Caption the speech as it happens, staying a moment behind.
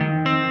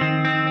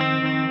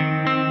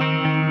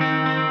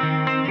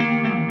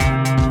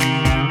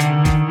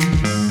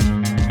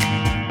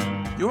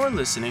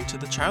listening to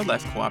the Child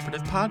Life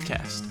Cooperative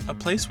Podcast, a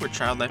place where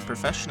child life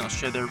professionals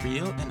share their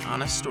real and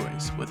honest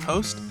stories with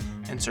host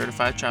and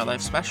certified child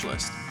life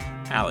specialist,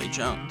 Allie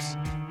Jones.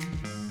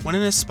 When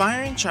an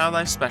aspiring child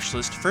life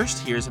specialist first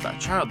hears about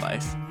child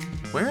life,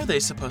 where are they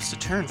supposed to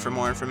turn for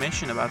more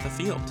information about the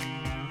field?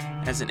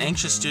 As an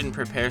anxious student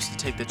prepares to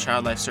take the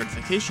child life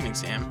certification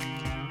exam,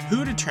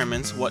 who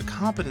determines what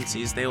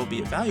competencies they will be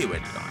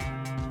evaluated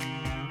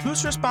on?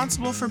 Who's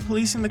responsible for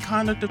policing the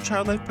conduct of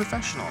child life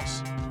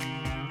professionals?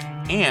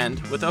 And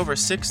with over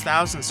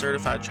 6,000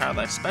 certified child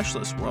life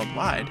specialists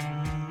worldwide,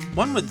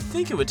 one would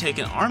think it would take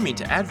an army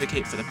to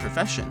advocate for the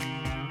profession,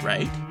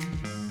 right?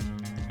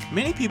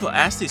 Many people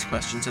ask these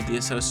questions of the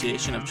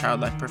Association of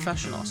Child Life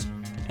Professionals,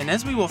 and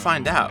as we will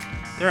find out,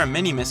 there are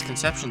many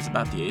misconceptions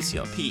about the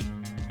ACLP.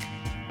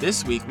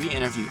 This week we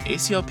interview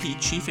ACLP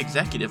Chief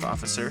Executive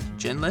Officer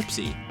Jen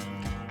Lipsey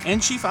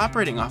and Chief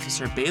Operating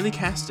Officer Bailey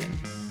Kasten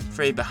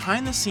for a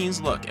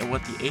behind-the-scenes look at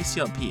what the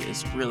ACLP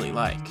is really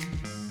like.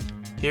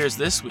 Here's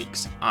this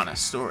week's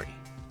Honest Story.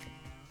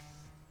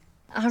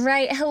 All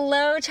right.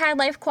 Hello, Child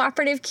Life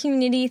Cooperative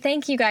community.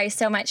 Thank you guys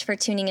so much for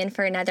tuning in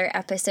for another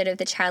episode of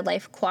the Child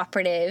Life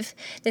Cooperative.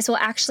 This will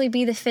actually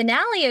be the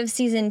finale of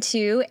Season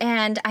 2,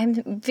 and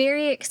I'm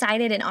very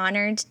excited and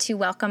honored to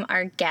welcome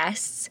our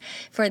guests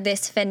for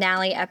this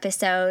finale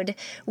episode.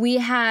 We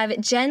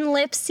have Jen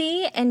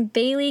Lipsey and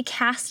Bailey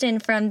Kasten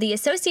from the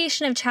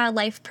Association of Child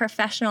Life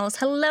Professionals.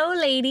 Hello,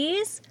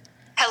 ladies.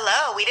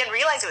 Hello. We didn't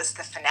realize it was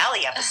the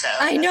finale episode.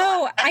 I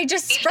know. I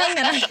just sprung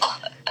that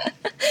on.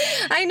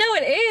 I know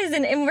it is,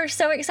 and we're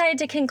so excited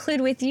to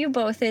conclude with you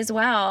both as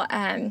well.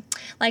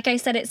 Like I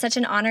said, it's such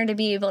an honor to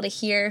be able to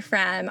hear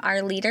from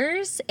our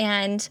leaders,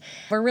 and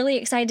we're really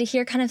excited to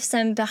hear kind of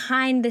some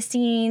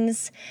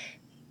behind-the-scenes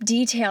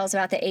details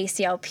about the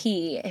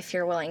ACLP, if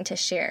you're willing to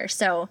share.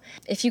 So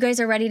if you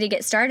guys are ready to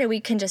get started, we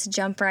can just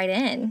jump right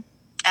in.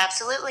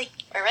 Absolutely.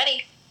 We're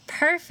ready.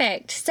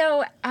 Perfect.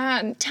 So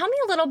tell me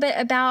a little bit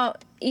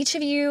about, each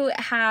of you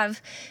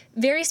have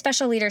very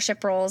special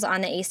leadership roles on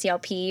the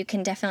ACLP. You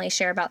can definitely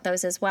share about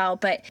those as well.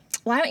 But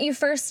why don't you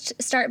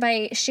first start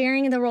by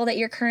sharing the role that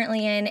you're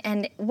currently in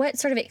and what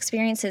sort of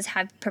experiences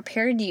have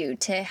prepared you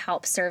to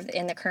help serve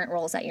in the current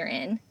roles that you're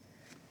in?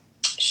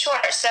 Sure.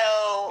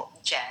 So,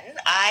 Jen,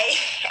 I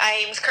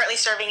am currently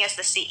serving as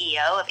the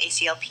CEO of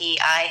ACLP.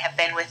 I have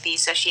been with the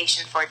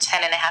association for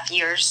 10 and a half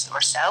years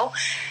or so.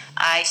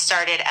 I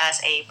started as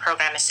a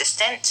program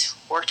assistant,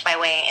 worked my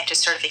way into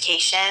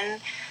certification,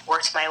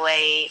 worked my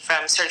way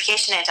from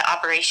certification into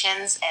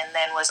operations, and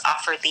then was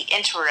offered the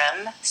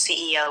interim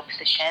CEO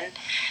position,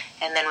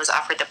 and then was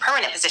offered the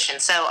permanent position.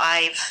 So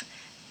I've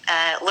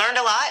learned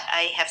a lot.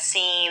 I have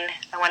seen,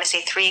 I want to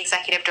say, 3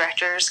 executive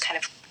directors kind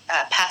of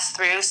pass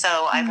through,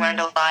 so I've learned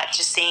a lot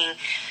just seeing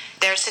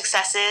their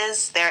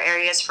successes, their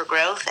areas for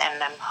growth,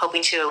 and I'm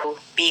hoping to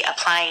be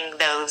applying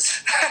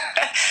those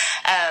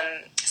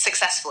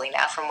successfully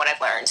now from what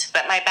I've learned.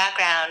 But my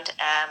background,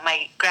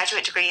 my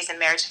graduate degree is in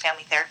marriage and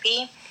family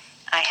therapy.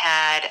 I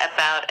had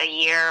about a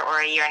year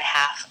or a year and a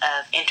half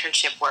of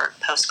internship work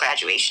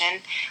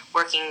post-graduation,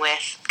 working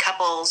with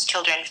couples,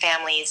 children,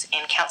 families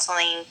in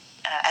counseling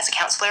as a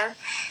counselor.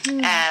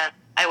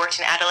 I worked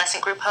in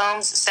adolescent group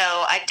homes, so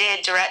I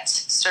did direct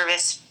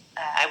service.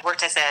 I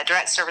worked as a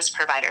direct service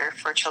provider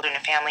for children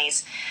and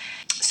families.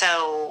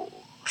 So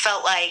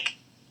felt like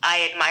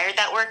I admired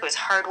that work. It was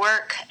hard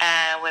work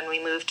when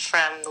we moved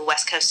from the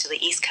West Coast to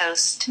the East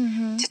Coast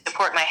to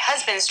support my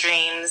husband's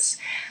dreams.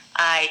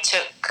 I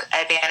took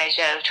advantage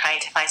of trying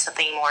to find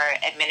something more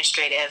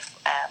administrative,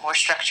 more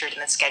structured in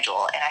the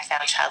schedule, and I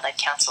found Child Life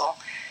Counsel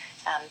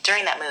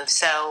during that move.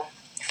 So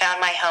found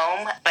my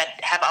home, but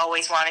have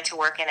always wanted to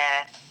work in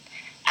a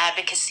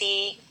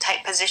advocacy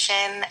type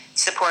position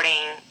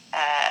supporting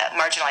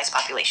marginalized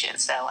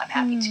populations. So I'm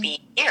happy to be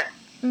here.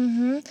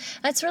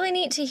 That's really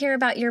neat to hear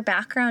about your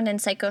background in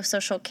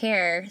psychosocial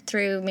care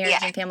through marriage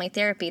and family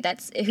therapy.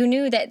 Who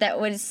knew that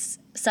was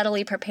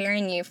subtly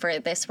preparing you for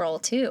this role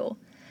too?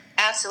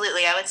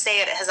 Absolutely. I would say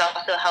it has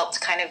also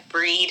helped kind of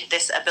breed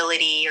this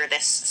ability or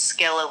this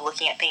skill of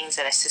looking at things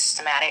in a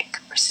systemic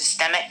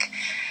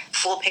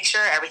full picture.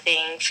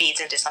 Everything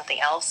feeds into something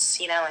else,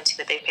 into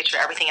the big picture.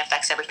 Everything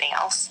affects everything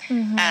else,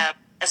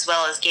 as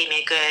well as gave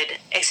me a good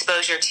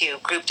exposure to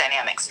group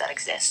dynamics that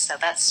exist. So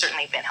that's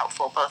certainly been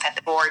helpful, both at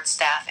the board,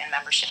 staff, and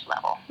membership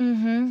level.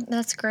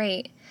 That's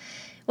great.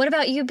 What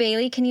about you,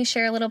 Bailey? Can you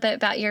share a little bit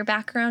about your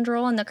background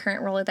role and the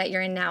current role that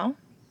you're in now?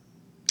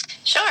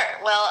 Sure.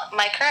 Well,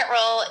 my current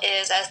role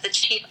is as the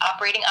Chief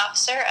Operating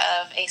Officer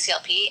of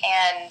ACLP,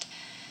 and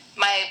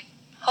my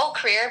whole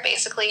career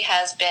basically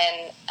has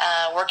been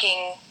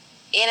working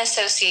in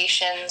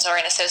associations or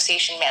in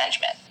association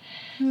management.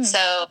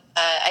 So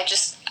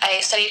I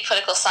studied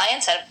political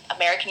science at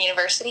American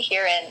University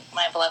here in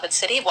my beloved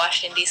city of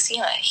Washington, D.C.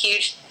 I'm a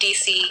huge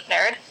D.C.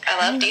 nerd.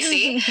 I love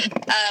D.C.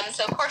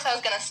 So, of course, I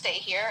was going to stay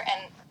here,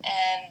 and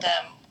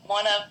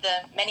one of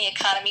the many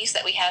economies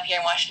that we have here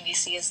in Washington,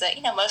 D.C. is that,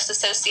 most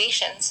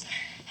associations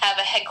have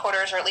a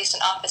headquarters or at least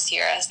an office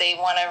here as they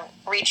want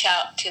to reach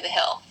out to the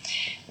Hill.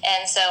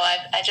 And so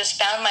I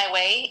just found my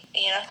way,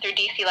 through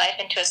DC Life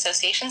into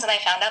associations, and I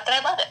found out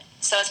that I love it.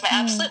 So it's my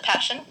absolute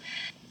passion.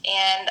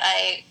 And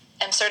I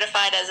am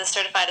certified as a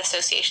certified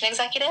association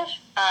executive.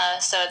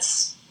 So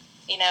it's,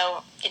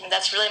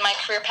 that's really my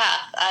career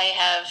path. I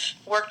have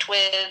worked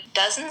with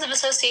dozens of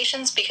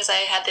associations because I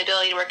had the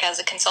ability to work as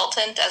a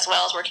consultant as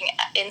well as working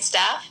in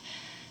staff.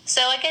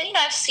 So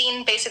I've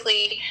seen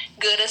basically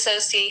good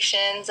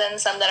associations and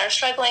some that are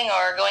struggling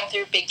or going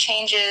through big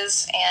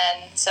changes.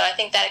 And so I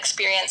think that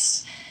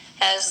experience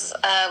has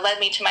led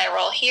me to my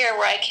role here,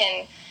 where I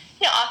can,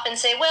 often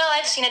say, well,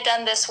 I've seen it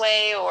done this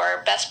way,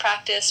 or best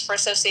practice for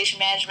association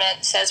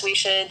management says we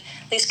should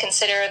at least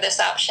consider this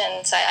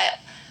option. So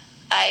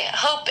I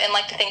hope and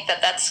like to think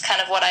that that's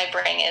kind of what I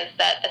bring, is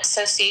that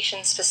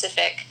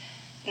association-specific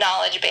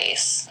knowledge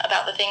base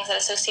about the things that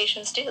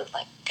associations do,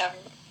 like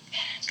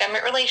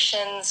government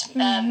relations,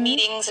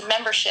 meetings and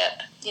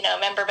membership,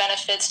 member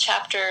benefits,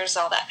 chapters,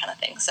 all that kind of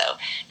thing. So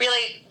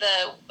really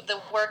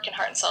the work and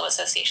heart and soul of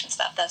association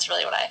stuff, that's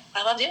really what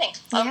I love doing.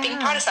 I love being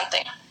part of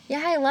something.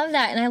 Yeah, I love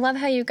that. And I love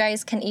how you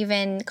guys can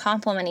even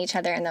complement each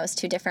other in those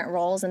two different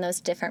roles and those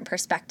different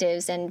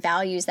perspectives and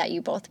values that you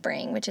both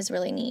bring, which is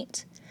really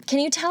neat. Can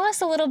you tell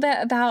us a little bit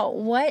about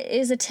what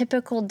is a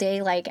typical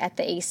day like at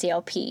the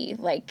ACLP?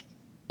 Like,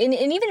 and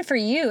even for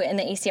you in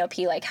the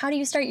ACLP, like, how do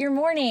you start your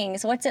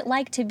mornings? What's it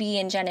like to be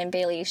in Jen and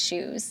Bailey's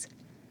shoes?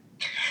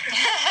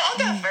 I'll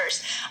go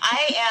first.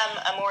 I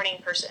am a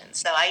morning person,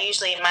 so I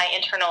usually, my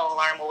internal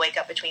alarm will wake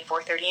up between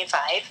 4:30 and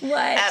 5.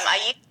 What?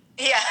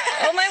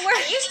 Oh my word.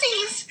 I used to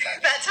use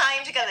that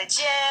time to go to the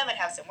gym and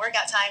have some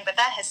workout time, but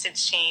that has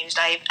since changed.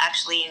 I've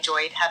actually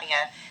enjoyed having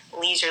a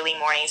leisurely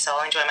morning, so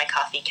I'll enjoy my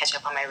coffee, catch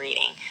up on my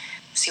reading,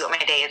 see what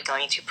my day is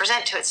going to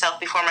present to itself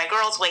before my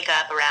girls wake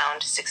up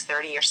around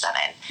 6:30 or 7.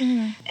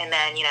 And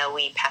then,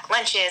 we pack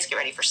lunches, get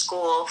ready for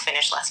school,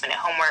 finish last minute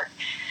homework,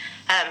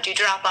 do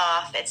drop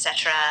off,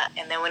 etc.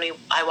 And then when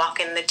I walk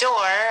in the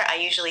door, I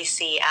usually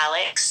see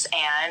Alex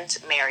and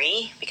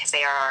Mary, because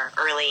they are our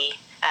early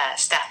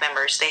staff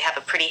members. They have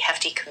a pretty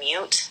hefty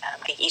commute. I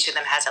think each of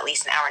them has at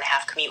least an hour and a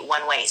half commute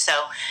one way.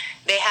 So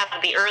they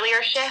have the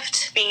earlier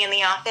shift being in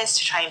the office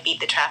to try and beat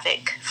the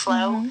traffic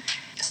flow.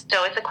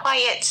 So it's a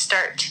quiet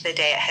start to the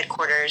day at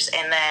headquarters,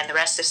 and then the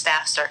rest of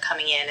staff start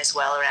coming in as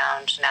well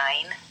around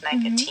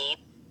 9:15.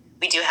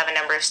 We do have a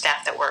number of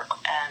staff that work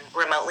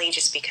remotely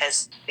just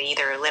because they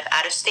either live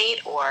out of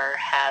state or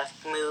have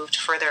moved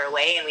further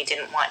away, and we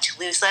didn't want to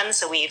lose them,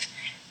 so we've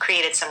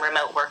created some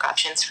remote work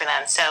options for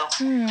them. So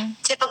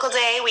typical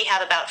day, we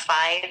have about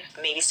 5,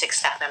 maybe 6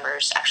 staff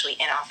members actually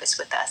in office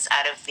with us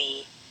out of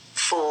the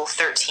full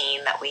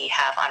 13 that we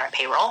have on our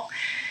payroll.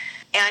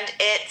 And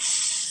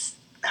it's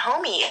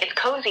homey, it's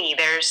cozy.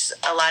 There's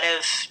a lot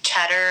of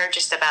chatter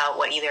just about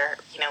what either,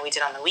 we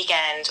did on the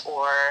weekend,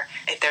 or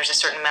if there's a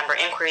certain member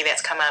inquiry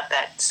that's come up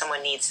that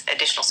someone needs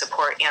additional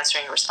support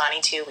answering or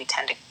responding to, we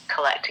tend to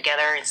collect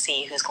together and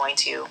see who's going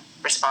to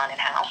respond and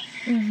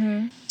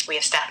how. We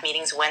have staff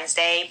meetings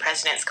Wednesday,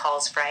 president's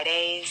calls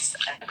Fridays.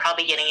 I'm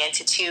probably getting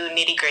into too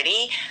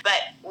nitty-gritty,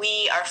 but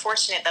we are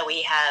fortunate that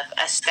we have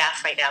a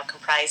staff right now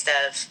comprised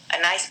of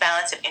a nice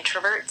balance of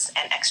introverts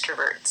and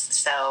extroverts.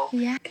 So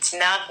it's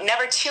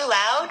never too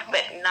loud,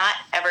 but not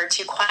ever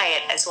too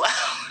quiet as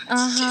well.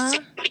 Just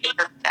a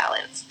perfect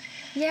balance.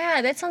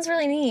 Yeah, that sounds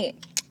really neat.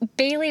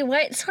 Bailey,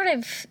 what sort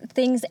of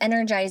things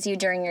energize you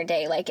during your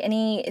day? Like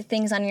any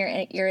things on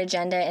your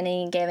agenda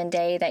any given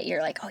day that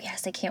you're like, oh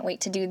yes, I can't wait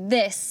to do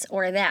this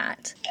or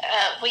that?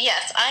 Well,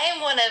 yes, I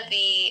am one of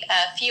the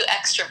few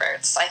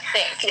extroverts, I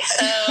think. Yes.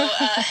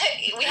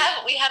 So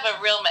we have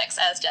a real mix,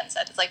 as Jen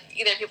said. It's like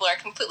either people are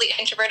completely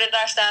introverted in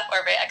our staff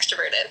or very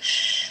extroverted.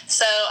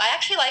 So I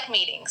actually like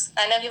meetings.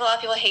 I know a lot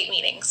of people hate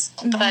meetings,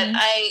 but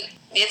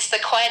it's the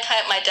quiet time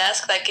at my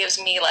desk that gives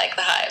me like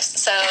the hives.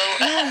 So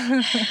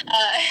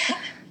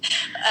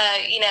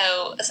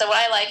so what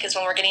I like is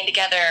when we're getting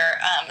together,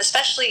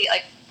 especially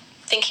like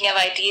thinking of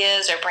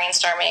ideas or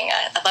brainstorming.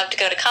 I'd love to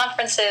go to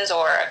conferences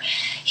or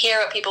hear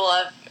what people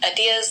have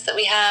ideas that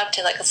we have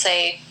to, like, let's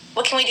say,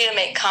 what can we do to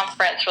make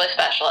conference really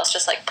special? Let's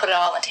just like put it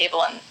all on the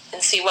table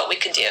and see what we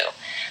could do.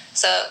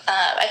 So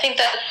I think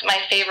that's my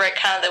favorite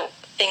kind of the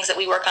things that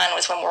we work on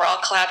was when we're all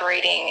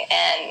collaborating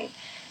and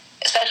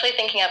especially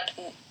thinking up,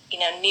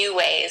 new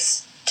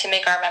ways to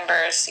make our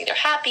members either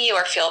happy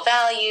or feel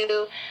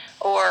value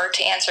or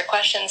to answer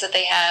questions that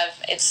they have.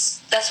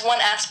 That's one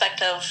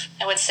aspect of,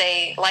 I would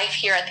say, life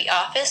here at the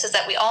office is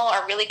that we all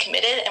are really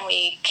committed and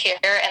we care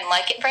and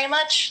like it very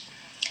much.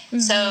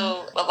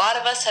 So a lot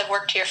of us have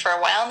worked here for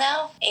a while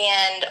now,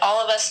 and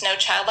all of us know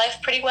Child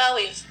Life pretty well.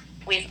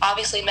 We've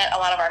obviously met a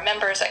lot of our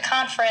members at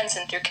conference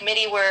and through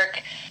committee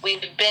work.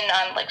 We've been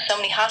on like so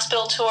many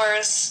hospital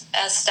tours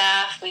as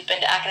staff. We've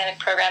been to academic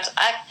programs.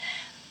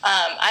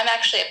 I'm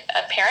actually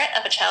a parent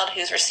of a child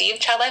who's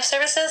received Child Life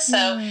services,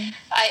 so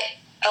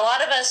a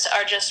lot of us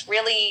are just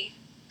really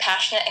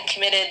passionate and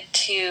committed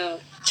to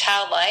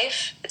Child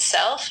Life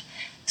itself.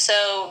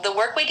 So the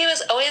work we do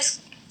is always,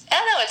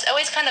 it's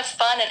always kind of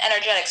fun and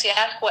energetic. So you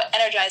ask what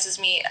energizes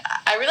me.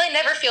 I really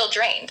never feel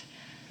drained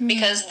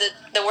because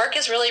the work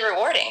is really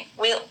rewarding.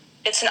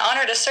 it's an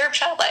honor to serve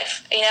child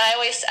life. I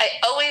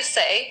always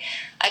say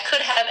I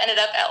could have ended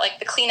up at like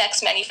the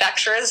Kleenex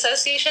Manufacturers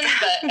Association,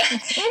 but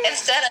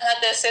instead I'm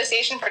at the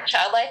Association for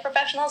Child Life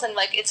Professionals, and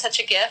like it's such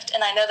a gift.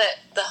 And I know that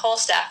the whole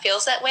staff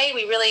feels that way.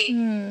 We really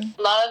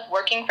love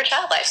working for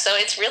child life. So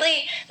it's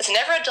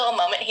never a dull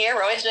moment here.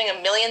 We're always doing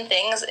a million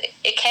things.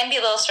 It can be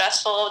a little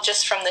stressful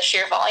just from the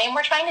sheer volume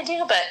we're trying to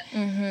do, but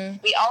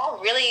we all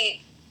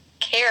really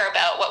care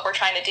about what we're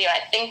trying to do. I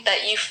think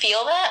that you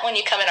feel that when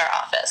you come in our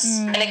office,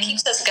 and it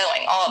keeps us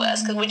going, all of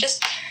us, because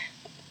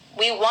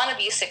we want to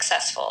be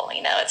successful.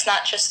 It's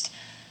not just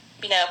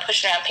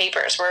pushing around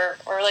papers. We're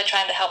really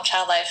trying to help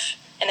child life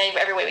in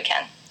every way we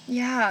can.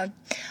 Yeah.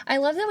 I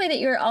love the way that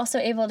you're also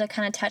able to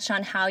kind of touch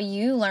on how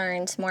you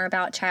learned more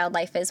about child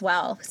life as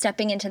well,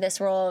 stepping into this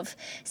role of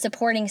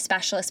supporting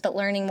specialists, but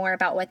learning more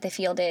about what the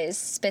field is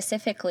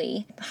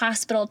specifically.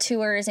 Hospital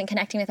tours and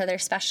connecting with other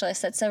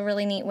specialists, that's a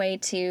really neat way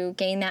to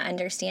gain that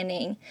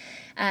understanding.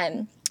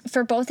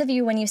 For both of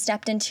you, when you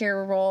stepped into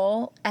your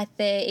role at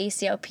the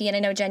ACLP, and I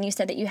know, Jen, you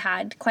said that you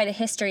had quite a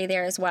history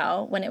there as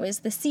well when it was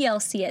the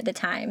CLC at the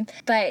time,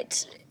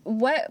 but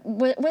what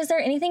was there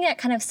anything that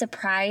kind of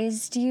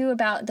surprised you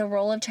about the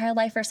role of child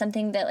life, or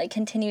something that like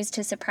continues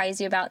to surprise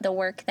you about the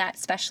work that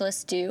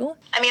specialists do?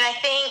 I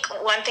think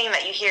one thing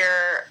that you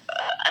hear,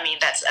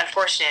 that's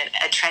unfortunate,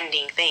 a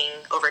trending thing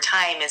over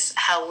time, is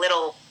how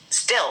little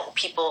still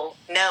people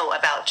know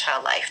about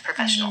child life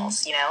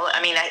professionals.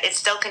 It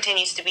still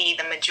continues to be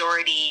the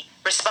majority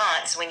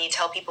response when you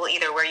tell people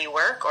either where you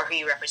work or who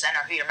you represent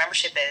or who your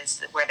membership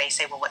is, where they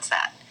say, well, what's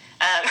that?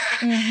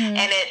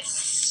 And it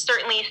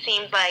certainly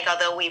seems like,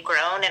 although we've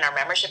grown and our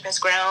membership has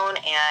grown,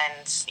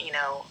 and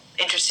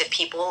interested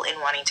people in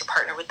wanting to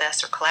partner with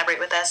us or collaborate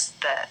with us,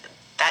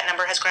 that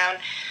number has grown.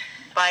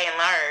 By and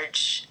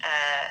large,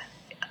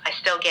 I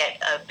still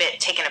get a bit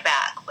taken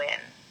aback when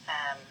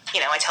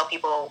I tell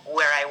people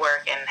where I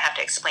work and have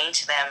to explain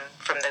to them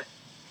from the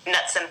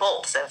nuts and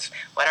bolts of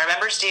what our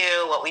members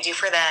do, what we do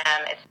for them.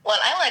 Well,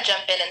 I want to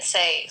jump in and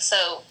say,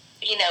 so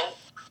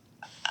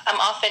I'm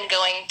often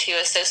going to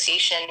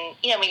association,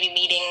 maybe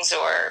meetings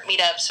or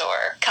meetups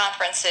or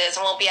conferences,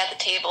 and we'll be at the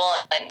table,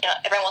 and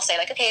everyone will say,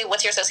 like, okay,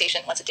 what's your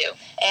association? What's it do?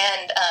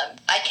 And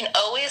I can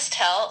always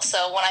tell.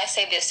 So when I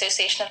say the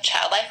Association of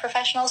Child Life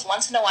Professionals,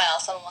 once in a while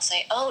someone will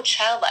say, oh,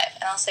 child life.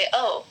 And I'll say,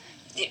 oh,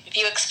 is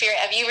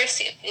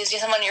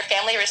someone in your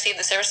family received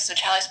the services of a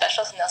child life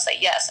specialist? And they'll say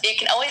yes. You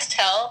can always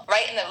tell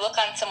right in the look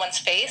on someone's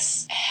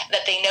face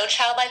that they know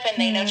child life, and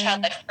they know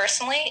child life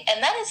personally,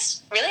 and that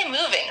is really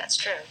moving. That's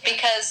true.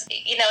 Because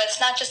it's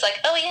not just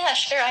like, oh yeah,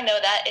 sure, I know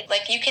that.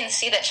 You can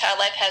see that child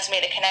life has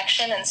made a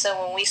connection, and so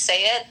when we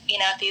say it,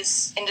 at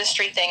these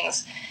industry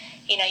things,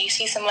 you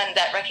see someone,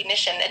 that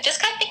recognition, it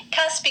just kind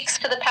of speaks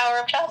to the power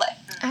of child life.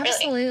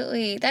 Absolutely.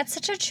 Really. That's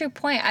such a true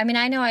point. I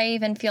know I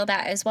even feel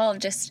that as well, of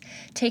just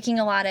taking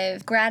a lot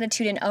of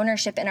gratitude and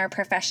ownership in our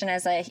profession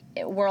as a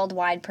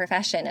worldwide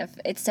profession.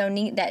 It's so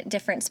neat that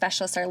different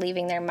specialists are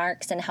leaving their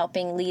marks and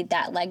helping lead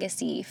that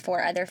legacy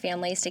for other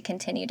families to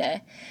continue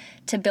to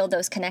build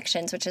those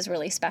connections, which is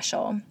really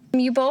special.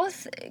 You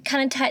both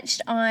kind of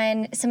touched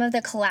on some of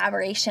the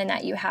collaboration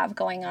that you have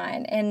going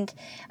on. And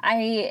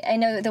I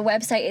know the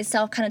website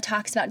itself kind of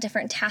talks about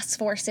different task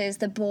forces,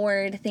 the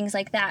board, things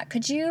like that.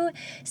 Could you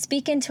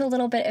speak into a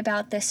little bit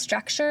about the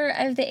structure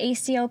of the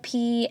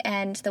ACLP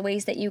and the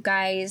ways that you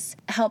guys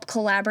help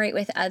collaborate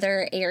with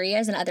other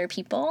areas and other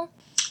people?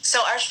 So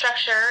our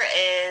structure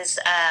is,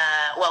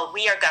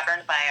 we are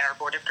governed by our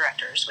board of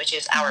directors, which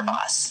is our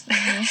boss.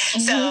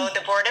 So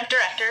the board of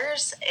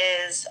directors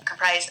is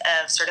comprised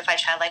of certified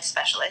child life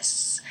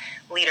specialists,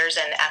 leaders,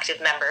 and active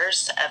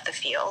members of the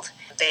field.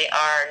 They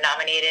are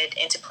nominated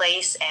into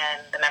place,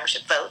 and the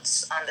membership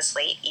votes on the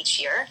slate each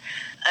year.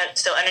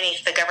 So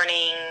underneath the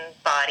governing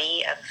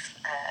body of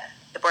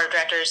the board of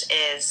directors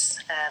is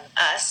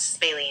us,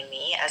 Bailey and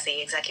me, as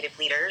the executive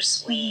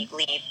leaders. We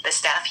lead the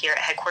staff here at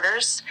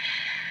headquarters.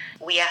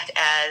 We act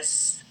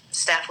as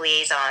staff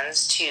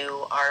liaisons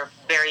to our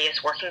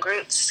various working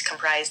groups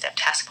comprised of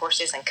task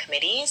forces and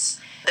committees.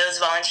 Those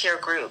volunteer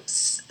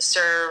groups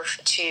serve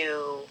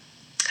to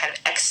kind of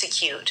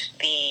execute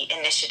the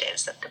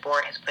initiatives that the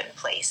board has put in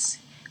place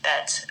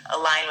that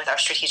align with our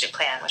strategic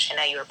plan, which I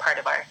know you were part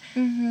of our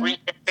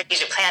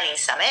strategic planning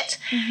summit.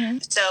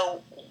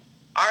 So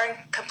our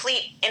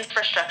complete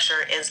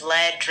infrastructure is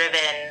led,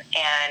 driven,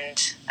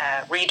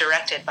 and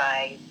redirected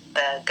by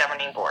the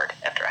governing board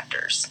of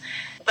directors.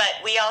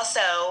 But we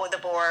also, the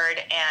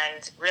board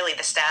and really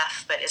the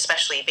staff, but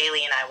especially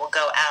Bailey and I, will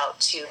go out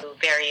to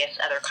various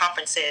other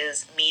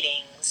conferences,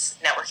 meetings,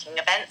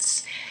 networking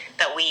events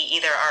that we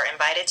either are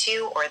invited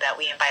to or that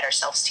we invite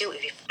ourselves to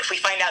if we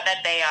find out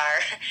that they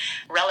are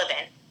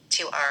relevant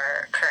to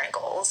our current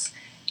goals.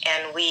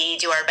 And we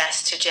do our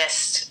best to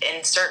just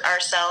insert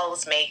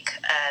ourselves, make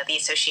the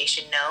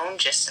association known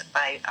just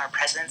by our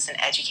presence and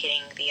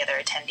educating the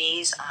other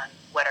attendees on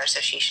what our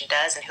association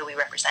does and who we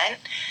represent,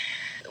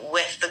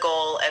 with the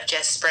goal of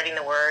just spreading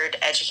the word,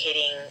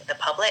 educating the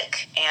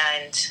public,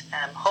 and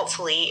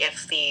hopefully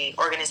if the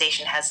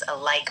organization has a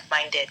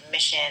like-minded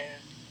mission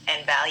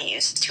and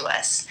values to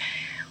us,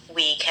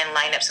 we can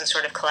line up some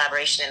sort of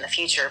collaboration in the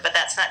future. But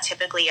that's not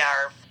typically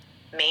our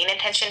main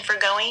intention for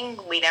going.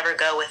 We never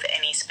go with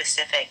any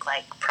specific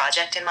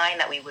project in mind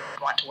that we would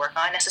want to work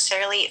on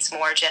necessarily. It's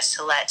more just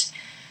to let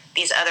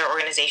these other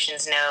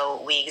organizations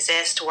know we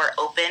exist, we're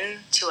open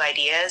to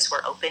ideas,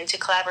 we're open to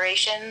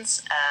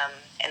collaborations,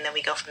 and then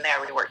we go from there.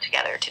 We work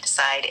together to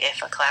decide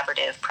if a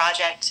collaborative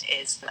project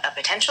is a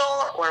potential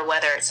or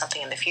whether it's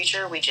something in the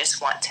future. We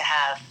just want to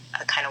have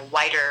a kind of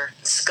wider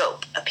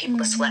scope of people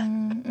to select.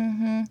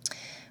 Mm-hmm.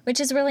 Which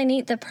is really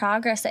neat, the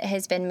progress that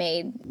has been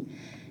made.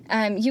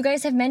 You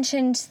guys have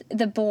mentioned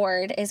the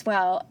board as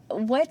well.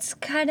 What's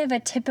kind of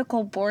a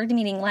typical board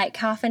meeting like?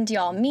 How often do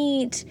y'all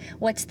meet?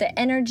 What's the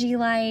energy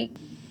like?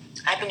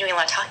 I've been doing a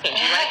lot of talking.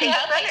 Do you want to think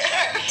about it?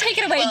 Sure. Take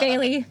it away,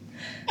 Bailey.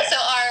 So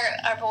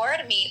our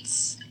board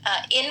meets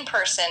in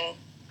person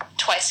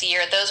twice a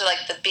year. Those are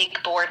the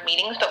big board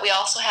meetings, but we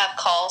also have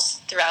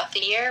calls throughout the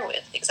year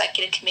with the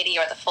executive committee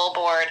or the full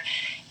board.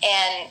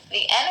 And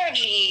the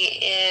energy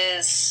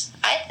is,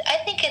 I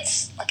think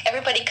it's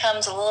everybody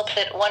comes a little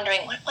bit wondering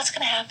what's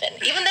going to happen,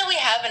 even though we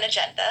have an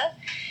agenda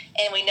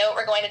and we know what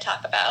we're going to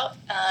talk about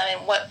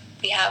and what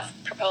we have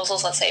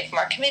proposals, let's say, from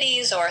our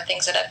committees or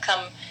things that have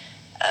come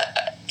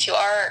to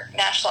our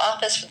national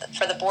office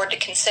for the board to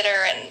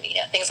consider, and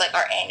things like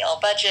our annual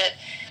budget.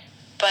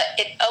 But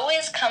it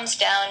always comes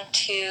down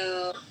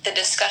to the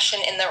discussion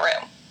in the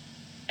room,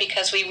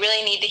 because we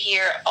really need to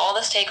hear all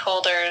the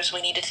stakeholders.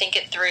 We need to think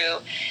it through.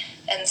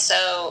 And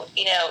so,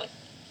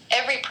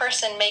 every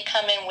person may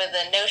come in with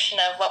a notion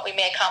of what we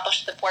may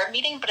accomplish at the board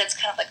meeting, but it's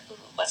kind of ooh,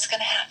 what's going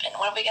to happen?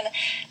 What are we going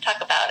to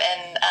talk about?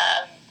 And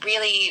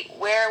really,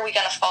 where are we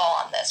going to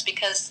fall on this?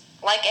 Because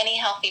like any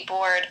healthy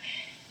board,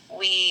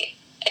 we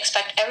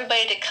expect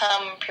everybody to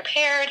come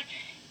prepared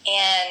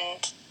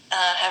and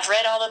have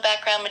read all the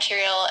background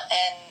material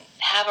and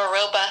have a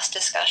robust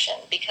discussion,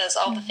 because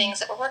all the things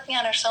that we're working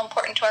on are so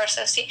important to our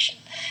association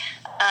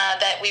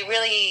that we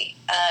really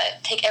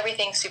take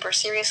everything super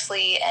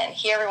seriously and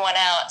hear everyone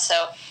out.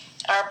 So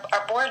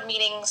our board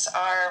meetings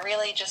are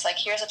really just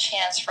here's a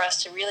chance for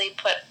us to really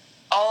put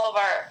all of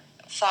our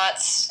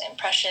thoughts,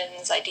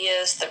 impressions,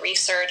 ideas, the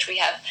research. We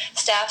have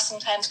staff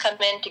sometimes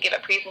come in to give a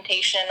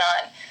presentation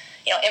on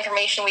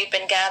information we've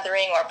been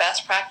gathering or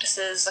best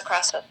practices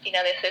across the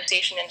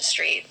association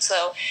industry.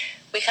 So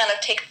we kind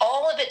of take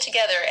all of it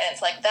together, and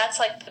it's that's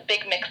the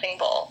big mixing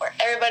bowl where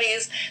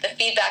the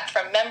feedback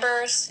from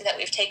members that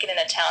we've taken in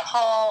a town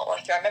hall or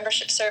through our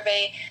membership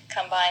survey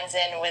combines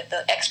in with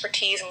the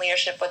expertise and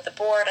leadership with the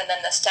board, and then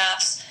the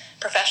staff's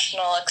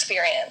professional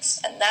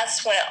experience. And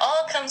that's when it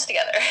all comes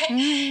together.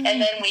 Mm-hmm.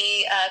 And then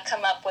we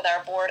come up with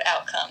our board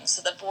outcomes.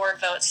 So the board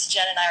votes.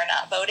 Jen and I are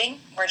not voting.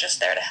 We're just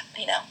there to,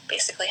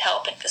 basically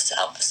help and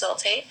help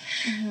facilitate.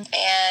 Mm-hmm.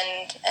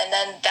 And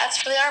then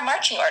that's really our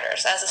marching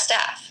orders as a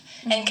staff.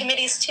 Mm-hmm. And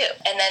committees too.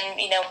 And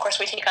then, of course,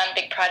 we take on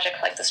big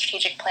projects like the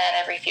strategic plan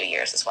every few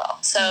years as well.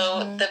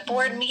 So the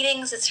board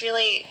meetings, it's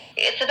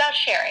about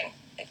sharing,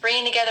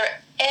 bringing together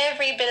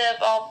every bit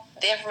of all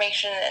the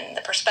information and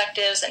the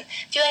perspectives, and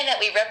feeling that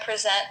we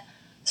represent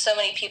so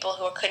many people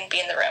who couldn't be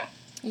in the room.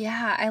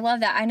 Yeah, I love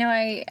that. I know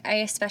I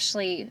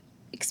especially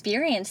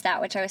experienced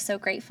that, which I was so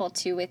grateful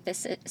to with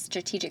this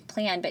strategic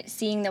plan, but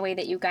seeing the way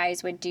that you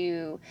guys would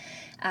do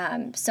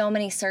so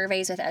many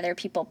surveys with other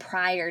people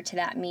prior to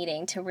that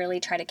meeting to really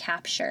try to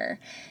capture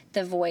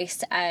the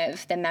voice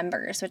of the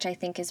members, which I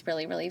think is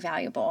really, really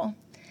valuable.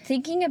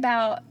 Thinking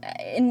about,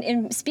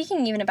 and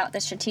speaking even about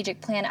the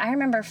strategic plan, I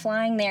remember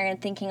flying there and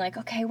thinking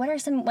okay, what are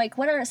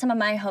some of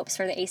my hopes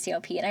for the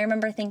ACLP? And I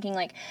remember thinking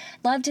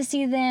love to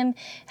see them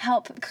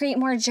help create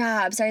more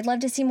jobs, or I'd love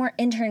to see more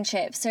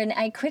internships. And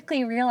I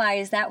quickly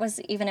realized that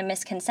was even a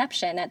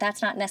misconception, that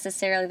that's not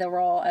necessarily the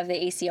role of the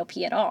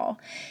ACLP at all,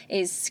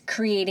 is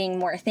creating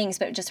more things,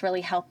 but just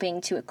really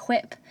helping to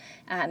equip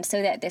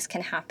so that this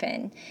can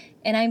happen.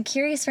 And I'm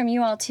curious from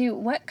you all too,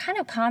 what kind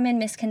of common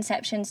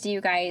misconceptions do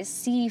you guys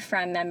see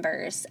from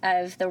members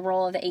of the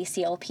role of the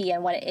ACLP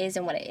and what it is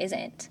and what it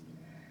isn't?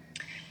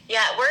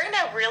 Yeah, we're in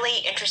a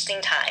really interesting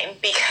time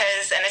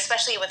because, and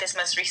especially with this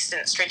most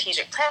recent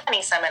strategic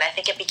planning summit, I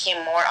think it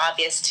became more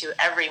obvious to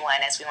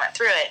everyone as we went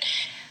through it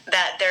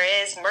that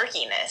there is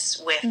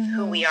murkiness with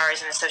who we are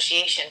as an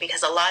association,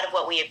 because a lot of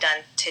what we have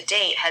done to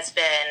date has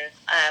been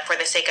for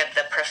the sake of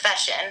the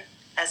profession,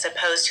 as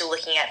opposed to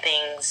looking at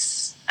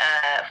things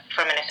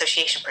from an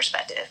association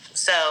perspective.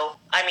 So,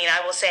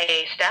 I will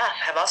say staff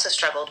have also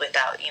struggled with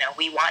that.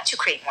 We want to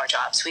create more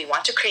jobs. We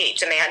want to create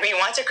demand. We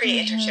want to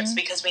create internships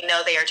because we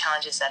know they are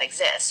challenges that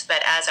exist.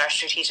 But as our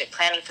strategic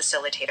planning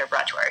facilitator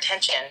brought to our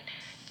attention,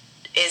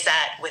 is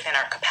that within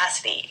our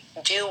capacity?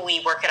 Do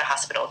we work at a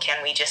hospital?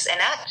 Can we just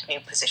enact new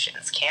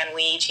positions? Can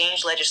we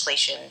change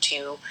legislation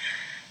to,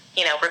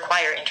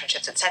 require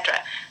internships, etc.?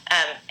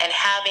 And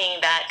having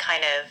that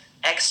kind of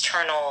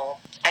external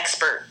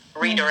expert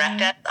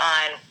redirect us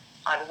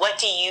on what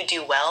do you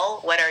do well,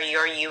 what are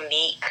your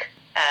unique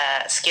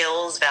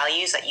skills,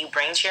 values that you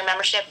bring to your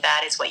membership,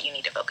 that is what you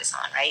need to focus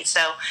on, right?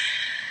 So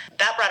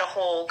that brought a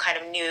whole kind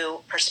of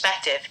new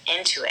perspective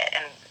into it.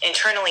 And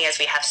internally, as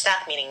we have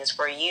staff meetings,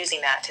 we're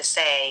using that to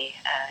say,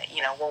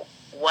 well,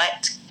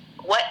 what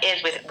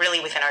is really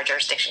within our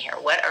jurisdiction here?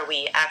 What are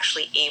we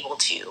actually able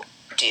to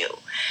do?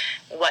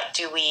 What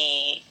do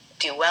we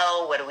do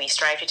well? What do we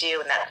strive to do?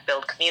 And that's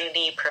build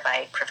community,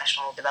 provide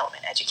professional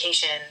development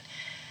education,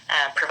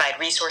 provide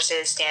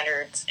resources,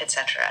 standards,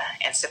 etc.,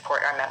 and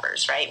support our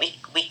members, right?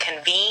 We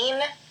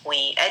convene,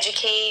 we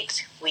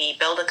educate, we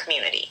build a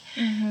community.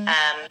 Mm-hmm.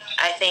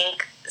 I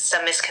think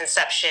some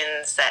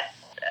misconceptions that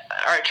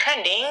are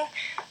trending,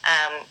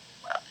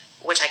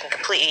 which I can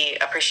completely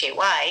appreciate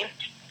why,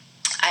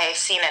 I've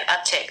seen an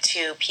uptick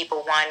to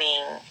people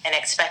wanting and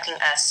expecting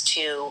us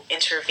to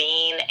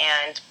intervene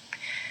and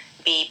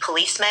be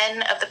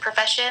policemen of the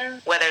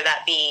profession, whether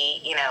that be,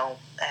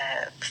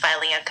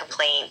 filing a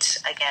complaint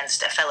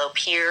against a fellow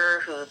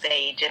peer who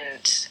they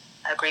didn't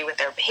agree with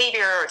their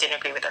behavior or didn't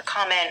agree with their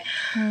comment,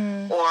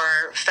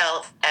 or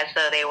felt as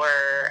though they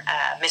were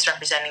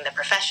misrepresenting the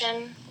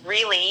profession.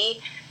 Really,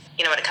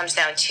 when it comes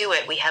down to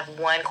it, we have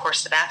one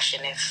course of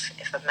action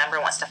if a member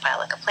wants to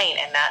file a complaint,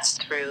 and that's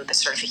through the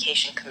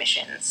Certification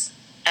Commission's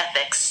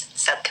Ethics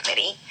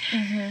Subcommittee.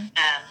 Mm-hmm.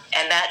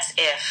 And that's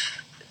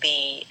if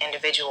the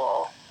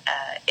individual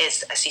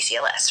is a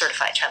CCLS,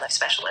 Certified Child Life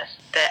Specialist.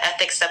 The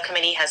Ethics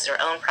Subcommittee has their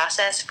own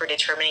process for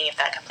determining if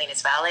that complaint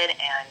is valid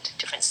and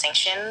different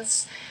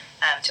sanctions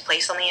to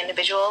place on the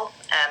individual.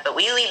 But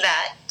we leave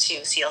that to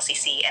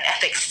CLCC and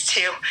Ethics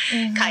to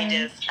kind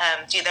of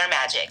do their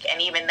magic.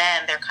 And even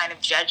then, they're kind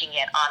of judging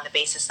it on the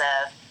basis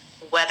of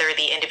whether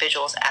the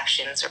individual's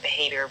actions or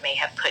behavior may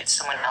have put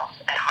someone else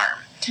at harm,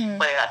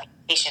 whether that be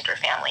patient or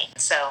family.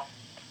 So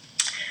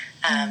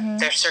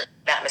there's certainly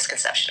that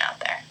misconception out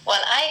there.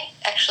 Well,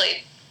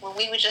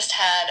 when we just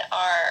had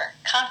our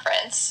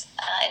conference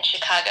in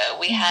Chicago,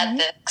 we had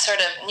the sort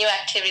of new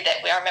activity that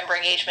our member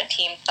engagement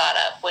team thought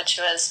up, which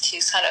was to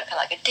kind of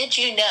like a did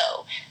you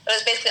know? It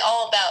was basically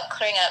all about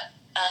clearing up,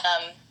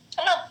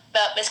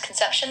 about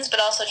misconceptions, but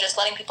also just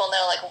letting people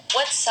know, like,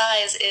 what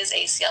size is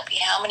ACLP?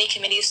 How many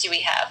committees do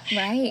we have?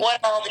 Right.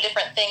 What are all the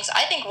different things?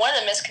 I think one of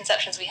the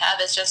misconceptions we have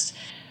is just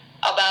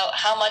about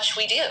how much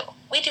we do.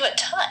 We do a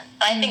ton.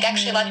 I think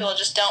actually a lot of people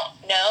just don't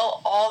know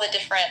all the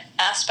different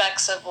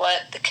aspects of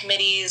what the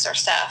committees or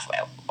staff,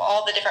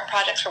 all the different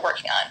projects we're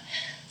working on.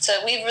 So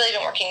we've really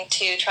been working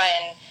to try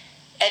and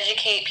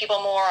educate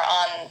people more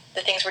on the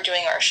things we're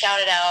doing, or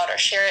shout it out, or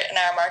share it in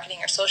our marketing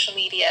or social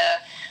media,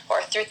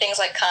 or through things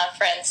like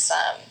conference.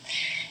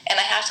 And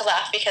I have to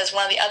laugh because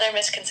one of the other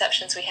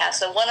misconceptions we have,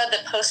 so one of the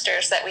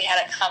posters that we had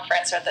at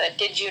conference, or the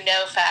did you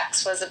know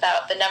facts, was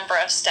about the number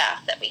of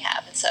staff that we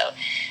have. And so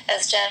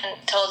as Jen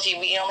told you,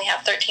 we only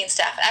have 13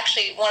 staff.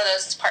 Actually, one of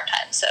those is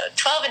part-time, so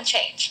 12 and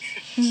change.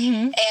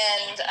 And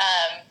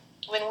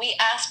when we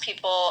asked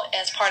people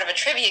as part of a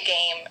trivia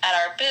game at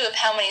our booth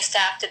how many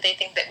staff did they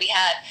think that we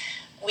had,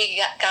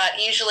 we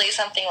got usually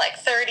something like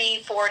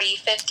 30, 40,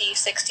 50,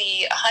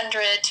 60,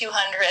 100,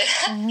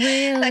 200.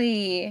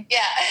 Really? Yeah.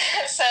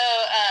 So,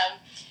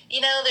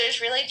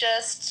 there's really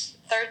just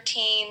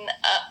 13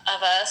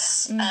 of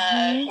us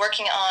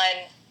working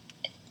on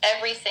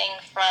everything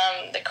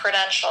from the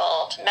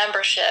credential to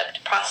membership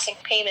to processing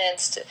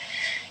payments to,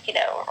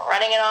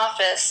 running an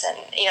office and,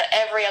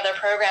 every other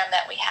program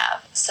that we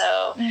have.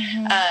 So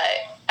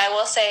I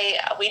will say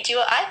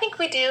I think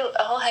we do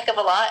a whole heck of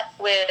a lot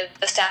with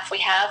the staff we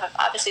have. I've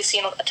obviously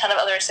seen a ton of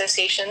other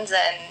associations,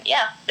 and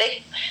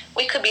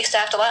we could be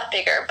staffed a lot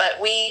bigger, but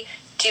we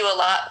do a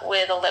lot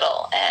with a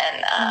little.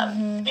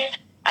 And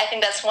I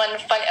think that's one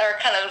fun or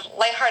kind of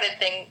lighthearted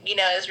thing,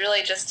 is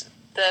really just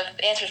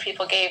the answers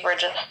people gave were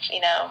just,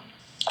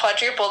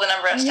 quadruple the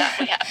number of staff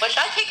we have, which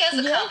I take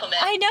as a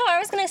compliment. I know. I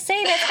was going to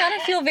say that's got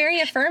to feel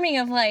very affirming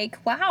of like,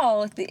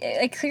 wow,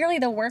 clearly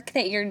the work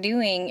that you're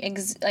doing,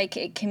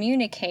 it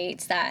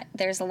communicates that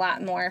there's a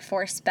lot more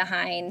force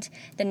behind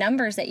the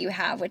numbers that you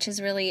have, which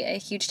is really a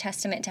huge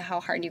testament to how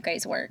hard you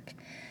guys work.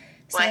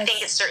 So I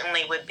think it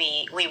certainly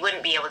we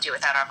wouldn't be able to do it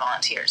without our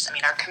volunteers. I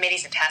mean, our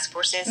committees and task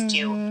forces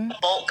do the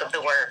bulk of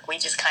the work. We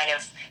just kind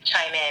of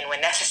chime in when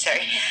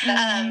necessary.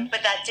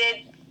 But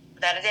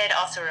that did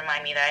also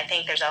remind me that I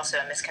think there's also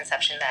a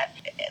misconception that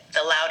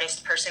the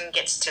loudest person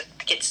gets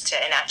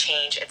to enact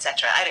change,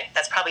 etc.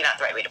 That's probably not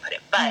the right way to put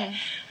it, but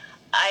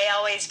I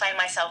always find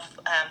myself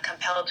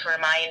compelled to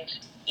remind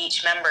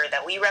each member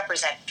that we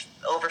represent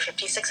over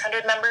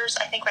 5,600 members,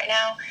 I think, right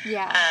now.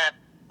 Yeah.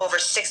 Over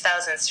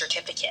 6,000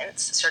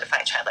 certificates,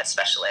 certified child life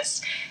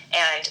specialists,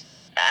 and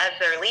as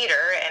their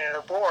leader and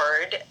the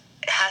board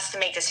has to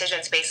make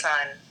decisions based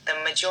on the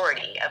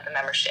majority of the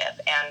membership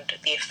and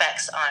the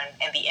effects on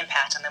and the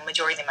impact on the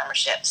majority of the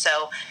membership.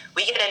 So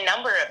we get a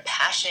number of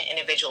passionate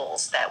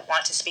individuals that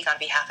want to speak on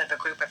behalf of a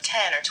group of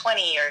 10 or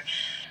 20,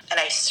 and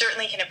I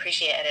certainly can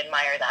appreciate and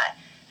admire that.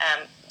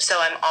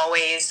 So I'm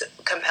always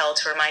compelled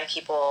to remind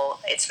people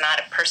it's not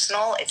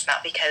personal. It's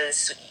not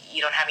because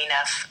you don't have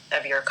enough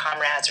of your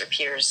comrades or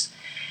peers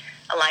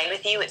aligned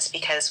with you, it's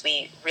because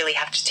we really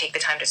have to take the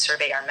time to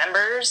survey our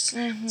members,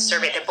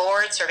 survey the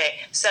board,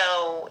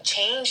 so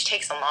change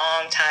takes a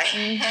long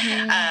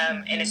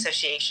time in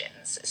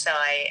associations. So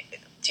I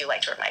do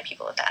like to remind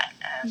people of that.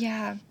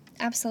 Yeah,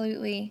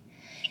 absolutely.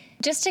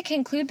 Just to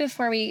conclude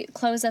before we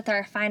close with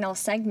our final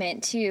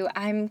segment too,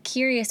 I'm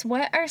curious,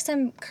 what are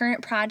some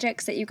current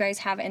projects that you guys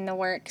have in the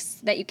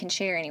works that you can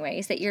share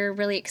anyways, that you're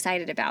really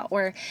excited about,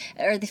 or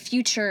the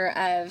future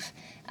of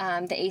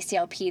the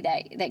ACLP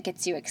that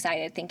gets you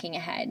excited thinking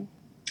ahead?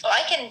 Well,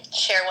 I can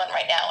share one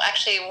right now.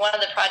 Actually, one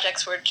of the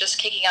projects we're just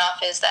kicking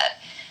off is that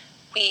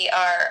we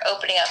are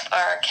opening up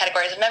our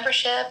categories of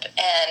membership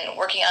and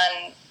working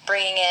on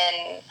bringing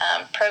in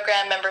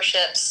program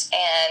memberships,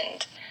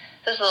 and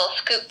this is a little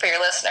scoop for your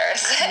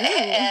listeners,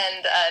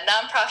 and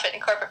nonprofit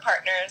and corporate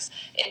partners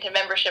into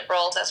membership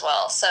roles as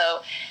well.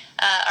 So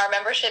our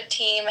membership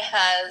team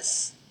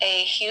has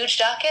a huge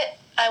docket,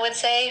 I would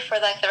say, for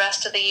like the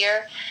rest of the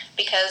year,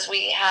 because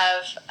we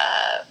have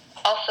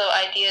also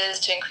ideas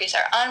to increase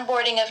our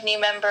onboarding of new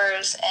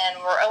members,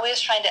 and we're always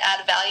trying to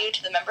add value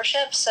to the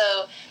membership.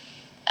 So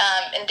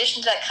in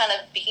addition to that kind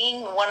of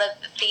being one of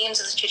the themes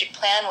of the strategic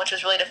plan, which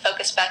was really to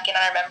focus back in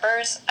on our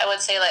members, I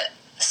would say that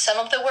some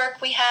of the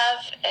work we have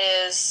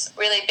is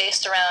really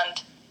based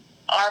around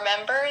our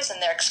members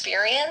and their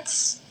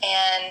experience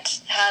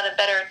and how to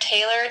better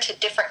tailor to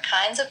different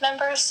kinds of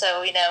members.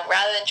 So,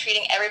 rather than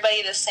treating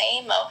everybody the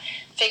same, we'll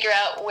figure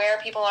out where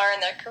people are in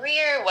their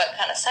career, what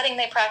kind of setting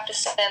they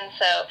practice in.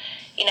 So,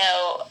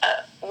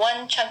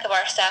 one chunk of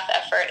our staff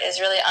effort is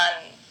really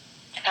on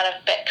kind of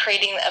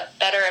creating a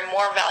better and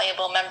more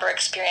valuable member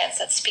experience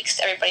that speaks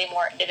to everybody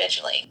more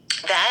individually.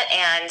 That,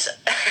 and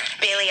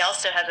Bailey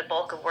also has a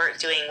bulk of work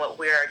doing what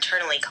we're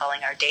internally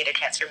calling our data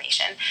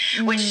transformation,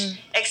 which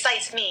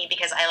excites me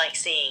because I like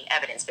seeing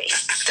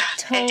evidence-based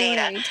stuff and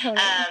data.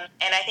 Totally.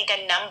 And I think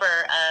a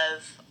number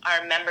of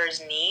our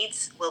members'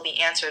 needs will be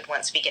answered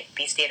once we get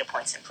these data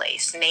points in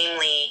place,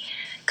 namely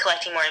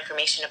collecting more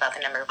information about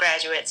the number of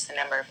graduates, the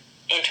number of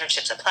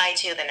internships applied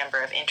to, the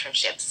number of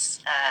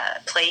internships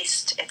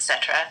placed,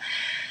 etc.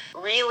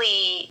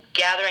 Really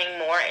gathering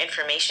more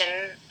information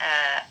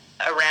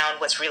around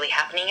what's really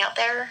happening out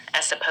there,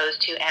 as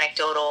opposed to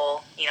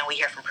anecdotal. We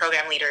hear from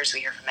program leaders,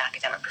 we hear from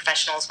academic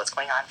professionals what's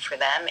going on for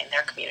them in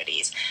their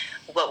communities.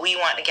 What we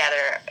want to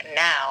gather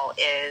now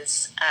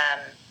is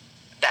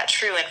that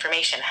true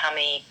information. How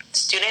many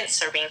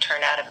students are being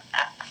turned out of,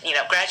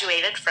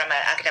 graduated from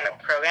an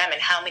academic program,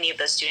 and how many of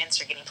those students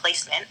are getting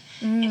placement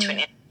into an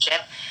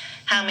internship.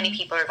 How many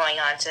people are going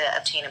on to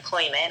obtain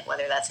employment,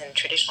 whether that's in a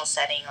traditional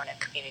setting or in a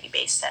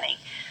community-based setting.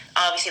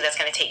 Obviously, that's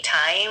going to take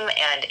time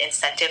and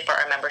incentive for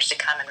our members to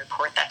come and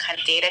report that kind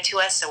of data to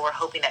us, so we're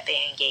hoping that they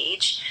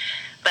engage.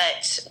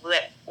 But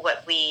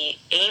what we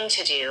aim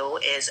to do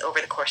is, over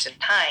the course of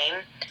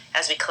time,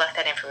 as we collect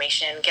that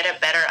information, get a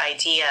better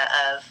idea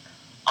of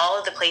all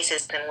of the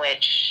places in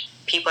which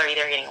people are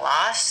either getting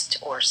lost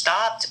or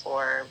stopped,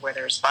 or where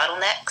there's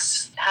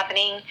bottlenecks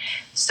happening,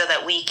 so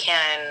that we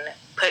can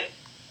put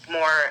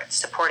more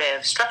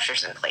supportive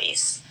structures in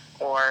place,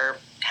 or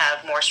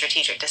have more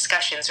strategic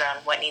discussions around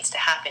what needs to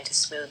happen to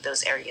smooth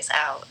those areas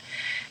out.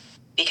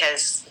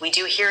 Because we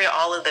do hear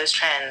all of those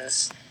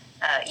trends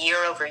year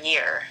over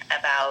year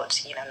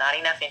about, not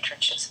enough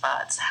internship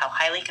spots, how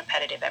highly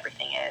competitive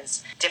everything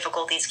is,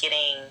 difficulties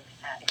gaining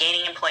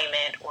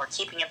employment or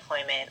keeping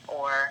employment,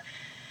 or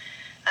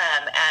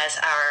as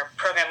our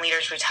program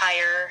leaders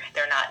retire,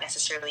 they're not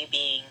necessarily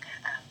being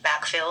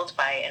backfilled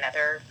by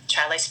another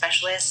child life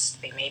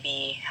specialist. They may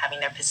be having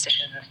their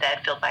positions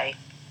instead filled by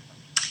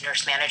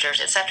nurse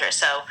managers, etc.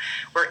 So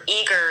we're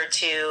eager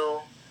to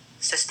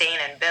sustain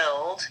and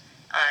build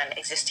on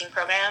existing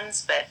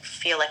programs, but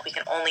feel like we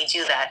can only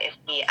do that if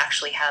we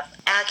actually have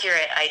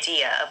accurate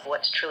idea of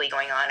what's truly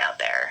going on out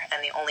there.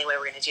 And the only way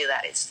we're going to do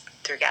that is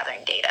through gathering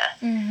data.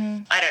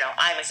 I don't know.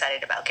 I'm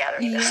excited about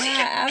gathering this data.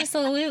 Yeah,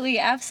 absolutely.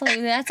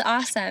 That's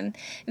awesome.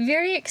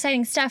 Very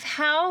exciting stuff.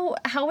 How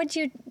would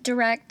you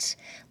direct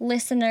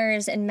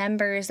listeners and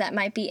members that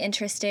might be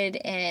interested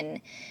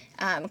in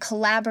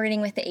collaborating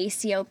with the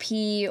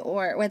ACLP,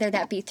 or whether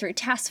that be through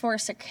task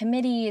force or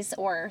committees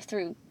or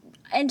through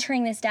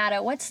entering this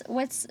data? What's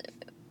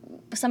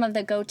some of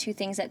the go-to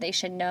things that they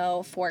should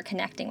know for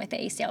connecting with the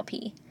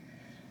ACLP?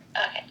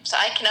 Okay, so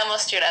I can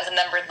almost do it as a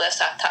numbered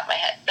list off the top of my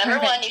head. Number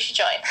Perfect. 1, you should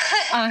join.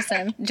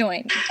 Awesome.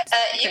 Join.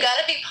 You got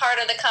to be part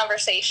of the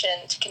conversation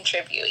to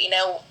contribute.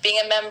 Being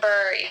a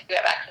member, you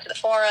have access to the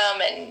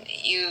forum and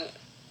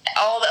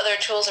all the other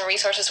tools and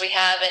resources we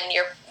have, and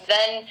you're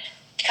then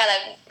kind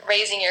of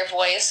raising your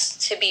voice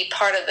to be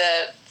part of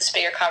this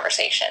bigger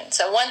conversation.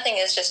 So one thing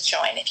is just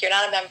join. If you're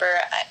not a member,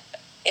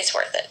 it's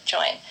worth it.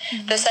 Join.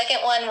 The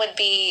second one would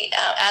be,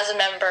 as a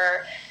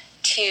member,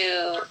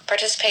 to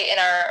participate in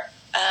our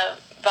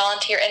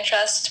volunteer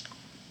interest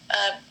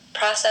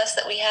process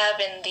that we have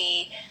in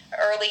the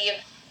early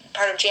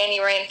part of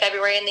January and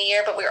February in the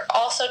year, but we're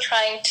also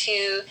trying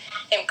to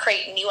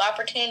create new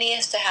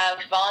opportunities to have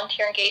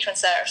volunteer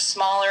engagements that are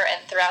smaller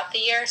and throughout the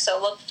year. So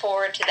look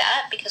forward to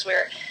that, because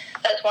we're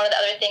that's one of the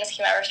other things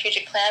came out of our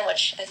strategic plan,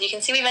 which, as you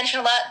can see, we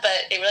mentioned a lot,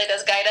 but it really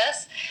does guide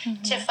us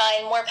to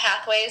find more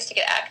pathways to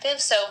get active.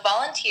 So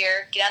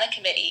volunteer, get on a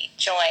committee,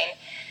 join.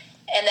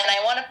 And then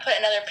I want to put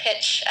another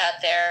pitch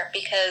out there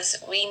because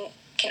we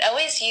can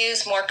always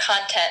use more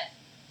content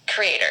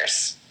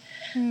creators.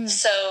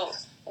 So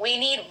we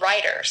need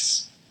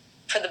writers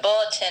for the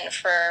bulletin,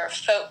 for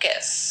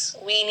focus.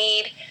 We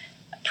need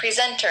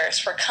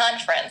presenters for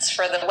conference,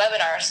 for the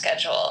webinar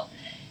schedule.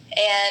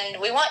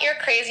 And we want your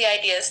crazy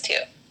ideas too.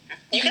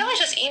 You can always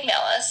just email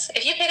us.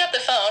 If you pick up the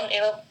phone,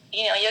 you'll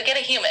get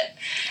a human.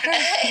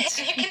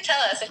 You can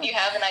tell us if you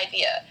have an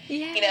idea.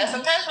 Yeah.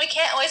 Sometimes we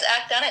can't always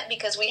act on it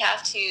because we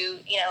have to,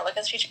 look at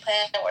the strategic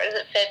plan, where does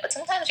it fit? But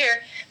sometimes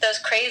those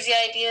crazy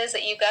ideas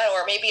that you've got,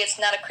 or maybe it's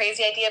not a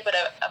crazy idea, but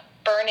a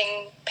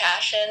burning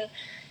passion,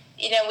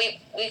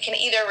 we can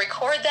either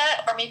record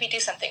that or maybe do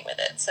something with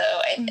it. So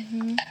I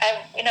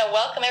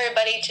welcome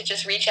everybody to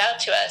just reach out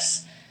to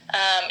us.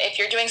 If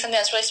you're doing something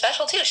that's really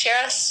special too,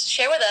 share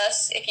with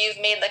us if you've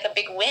made like a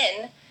big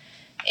win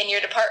in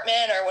your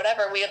department or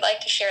whatever. We would like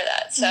to share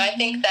that. So I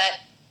think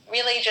that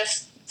really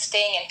just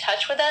staying in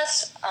touch with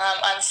us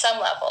on some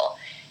level,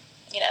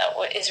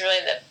 is really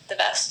the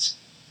best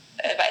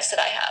advice that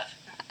I have.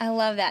 I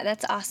love that.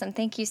 That's awesome.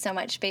 Thank you so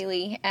much,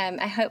 Bailey.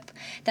 I hope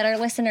that our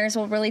listeners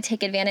will really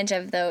take advantage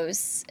of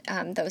those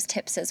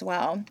tips as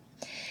well.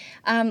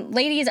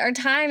 Ladies, our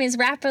time is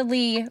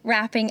rapidly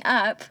wrapping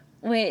up,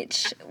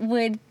 which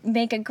would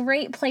make a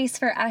great place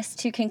for us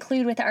to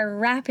conclude with our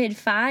Rapid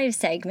 5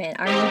 segment.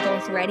 Are you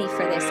both ready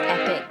for this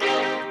epic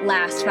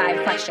last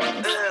 5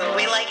 questions? Ooh,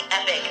 we like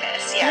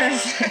epicness,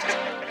 yes.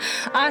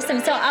 Awesome.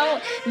 So I'll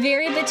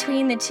vary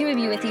between the two of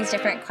you with these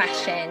different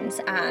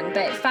questions,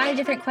 but 5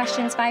 different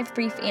questions, 5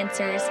 brief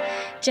answers.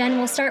 Jen,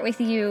 we'll start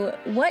with you.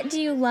 What do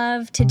you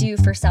love to do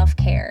for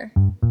self-care?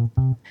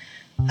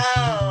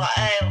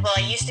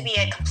 I used to be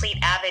a complete,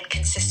 avid,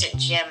 consistent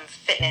gym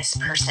fitness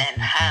person,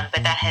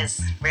 but that has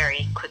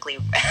very quickly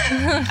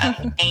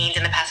waned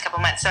in the past couple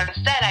months. So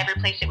instead, I've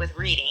replaced it with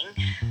reading,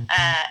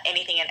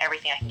 anything and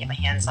everything I can get my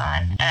hands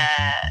on.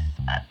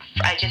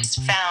 I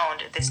just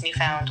found this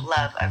newfound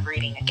love of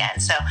reading again.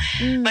 So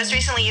most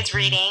recently, it's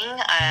reading.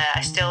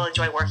 I still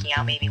enjoy working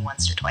out maybe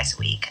once or twice a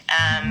week.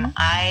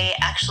 I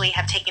actually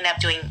have taken up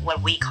doing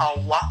what we call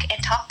walk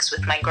and talks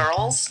with my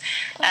girls,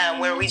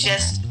 where we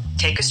just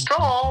take a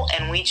stroll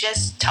and we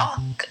just talk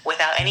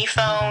without any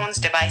phones,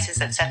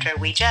 devices, etc.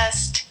 We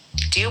just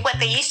do what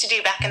they used to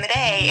do back in the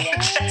day,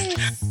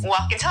 just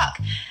walk and talk.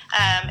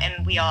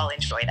 And we all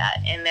enjoy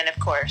that. And then, of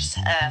course,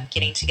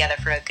 getting together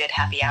for a good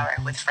happy hour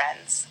with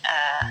friends.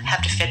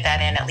 Have to fit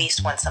that in at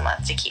least once a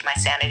month to keep my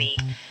sanity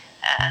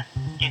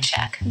in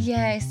check.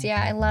 Yes,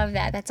 yeah, I love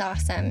that. That's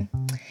awesome.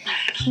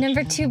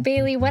 Number 2,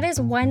 Bailey, what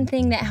is one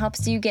thing that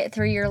helps you get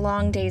through your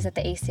long days at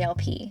the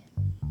ACLP?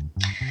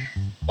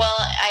 Well,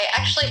 I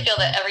actually feel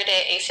that every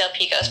day at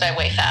ACLP goes by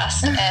way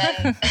fast, and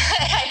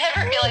I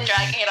never feel like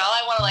dragging it all.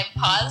 I want to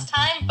pause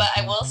time, but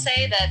I will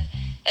say that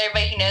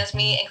everybody who knows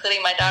me,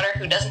 including my daughter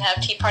who doesn't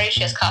have tea parties,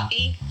 she has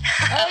coffee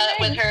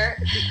with her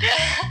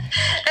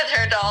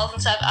dolls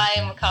and stuff. I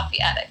am a coffee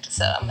addict,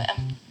 so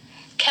I'm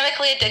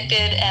chemically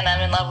addicted, and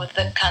I'm in love with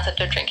the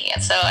concept of drinking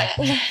it. So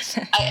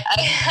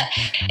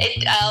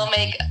I'll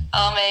make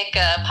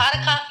a pot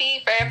of coffee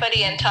for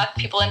everybody and talk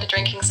people into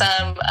drinking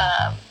some.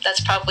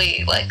 That's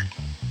probably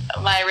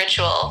my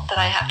ritual that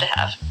I have to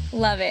have.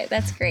 Love it.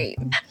 That's great.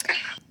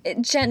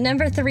 Jen,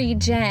 number 3,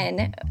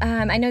 Jen,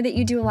 I know that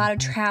you do a lot of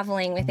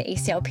traveling with the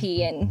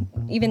ACLP and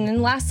even in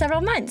the last several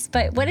months,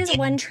 but what is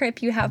one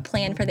trip you have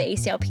planned for the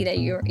ACLP that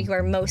you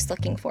are most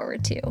looking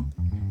forward to?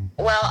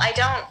 Well,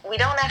 we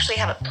don't actually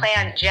have a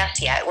plan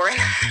just yet. We're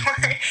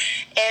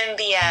in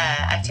the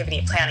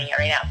activity planning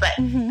area right now,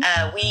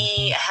 but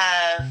we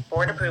have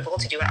board approval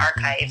to do an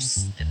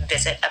archives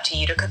visit up to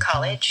Utica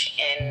College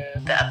in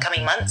the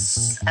upcoming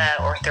months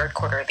or third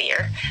quarter of the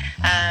year.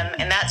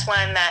 And that's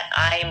one that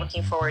I am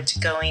looking forward to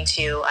going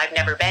to. I've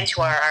never been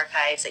to our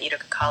archives at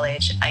Utica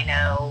College. I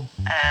know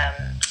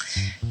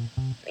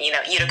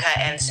Utica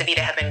and Savita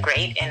have been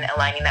great in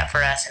aligning that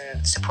for us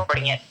and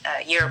supporting it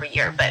year over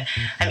year. But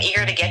I'm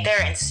eager to get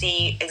there and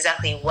see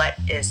exactly what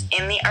is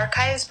in the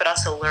archives, but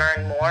also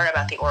learn more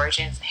about the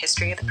origins and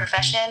history of the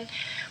profession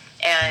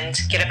and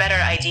get a better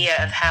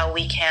idea of how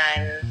we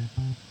can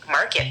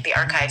market the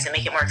archives and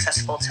make it more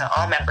accessible to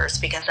all members,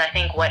 because I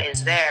think what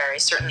is there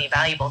is certainly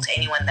valuable to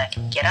anyone that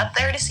can get up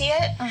there to see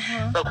it.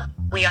 But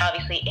we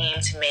obviously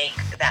aim to make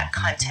that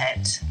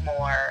content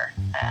more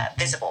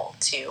visible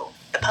to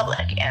the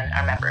public and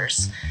our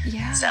members.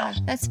 Yeah, so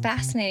that's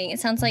fascinating. It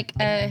sounds like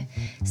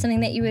something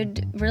that you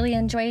would really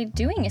enjoy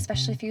doing,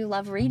 especially if you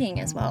love reading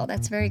as well.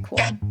 That's very cool.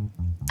 Yeah,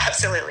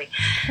 absolutely.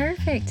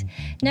 Perfect.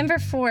 Number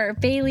 4,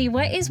 Bailey,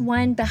 what is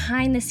one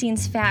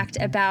behind-the-scenes fact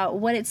about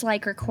what it's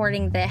like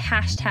recording the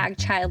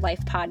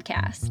 #ChildLife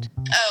podcast?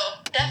 Oh,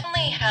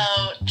 definitely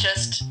how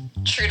just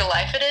true to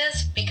life it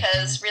is,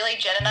 because really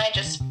Jen and I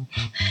just,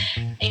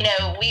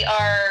 we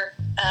are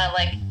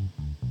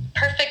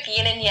perfect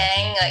yin and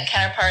yang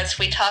counterparts.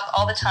 We talk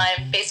all the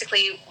time.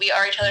 Basically, we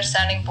are each other's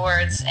sounding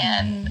boards,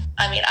 and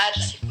I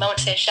just want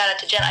to say a shout out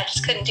to Jen. I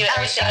just couldn't do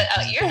everything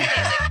without you. You're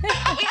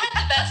amazing. We had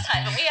the best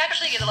time, but we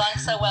actually get along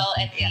so well,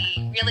 and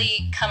we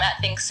really come at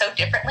things so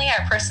differently.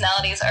 Our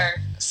personalities are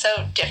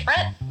so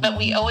different, but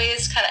we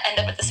always kind of end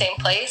up at the same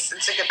place.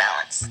 It's a good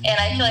balance. And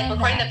I feel like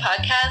recording the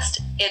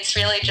podcast, it's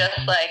really just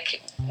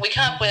like we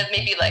come up with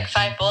maybe like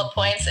 5 bullet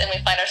points, and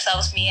we find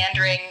ourselves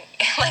meandering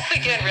like we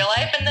do in real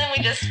life, and then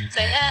we just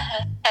say,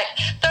 heck,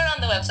 throw it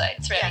on the website.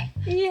 It's ready.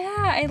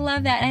 Yeah, I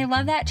love that. And I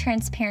love that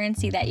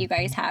transparency that you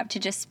guys have to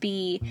just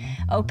be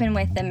open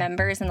with the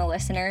members and the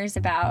listeners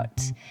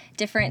about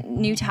different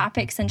new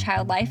topics in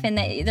child life, and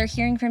that they're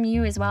hearing from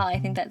you as well. I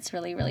think that's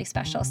really, really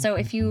special. So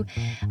if you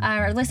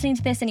are listening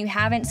to this and you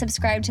haven't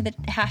subscribed to the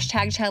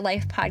 #Child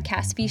Life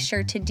podcast, be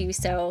sure to do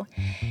so.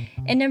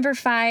 And number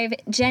 5,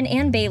 Jen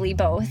and Bailey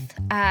both,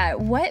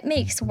 what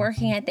makes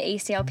working at the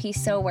ACLP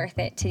so worth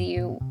it to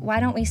you? Why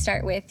don't we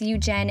start with you,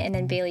 Jen, and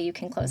then Bailey, you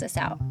can close us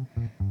out.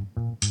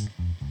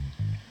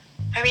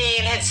 I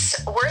mean,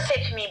 it's worth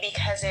it to me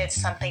because it's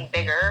something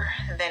bigger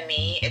than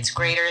me. It's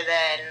greater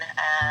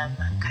than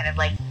kind of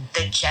like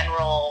the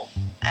general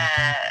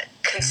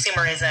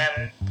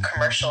consumerism,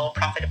 commercial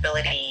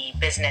profitability,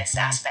 business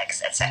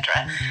aspects,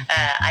 etc.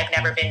 I've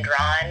never been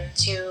drawn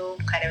to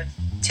kind of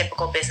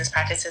typical business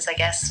practices, I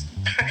guess.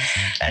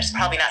 That's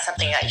probably not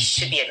something I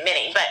should be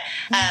admitting, but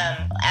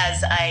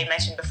as I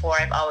mentioned before,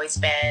 I've always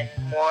been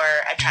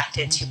more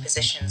attracted to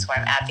positions where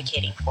I'm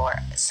advocating for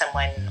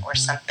someone or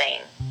something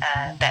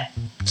that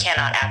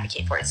cannot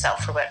advocate for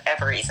itself for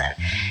whatever reason.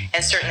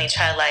 And certainly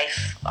Child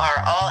Life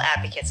are all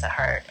advocates at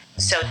heart.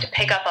 So to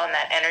pick up on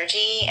that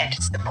energy and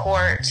to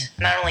support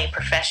not only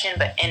profession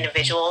but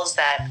individuals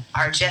that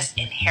are just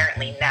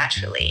inherently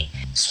naturally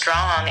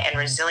strong and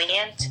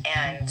resilient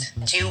and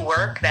do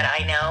work that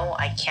I know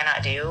I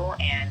cannot do,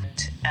 and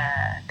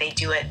they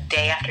do it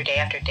day after day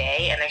after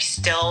day, and they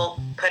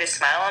still put a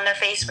smile on their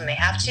face when they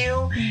have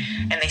to,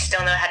 and they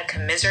still know how to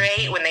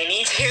commiserate when they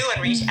need to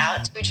and reach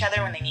out to each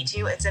other when they need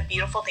to. It's a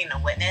beautiful thing to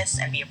witness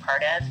and be a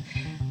part of.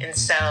 And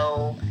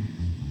so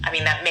I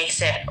mean, that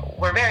makes it,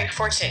 we're very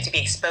fortunate to be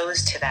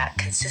exposed to that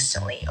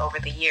consistently over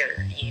the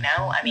year, you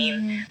know? I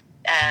mean,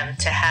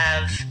 to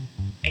have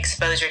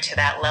exposure to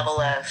that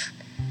level of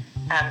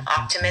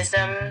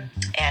optimism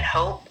and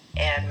hope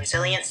and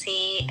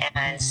resiliency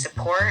and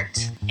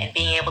support, and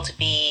being able to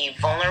be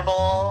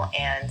vulnerable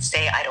and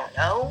say, I don't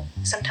know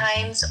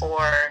sometimes,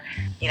 or,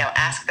 you know,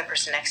 ask the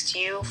person next to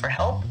you for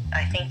help.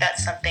 I think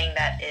that's something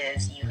that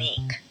is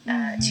unique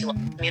to our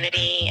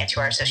community and to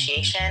our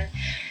association.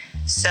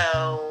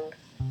 So,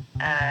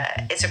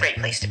 it's a great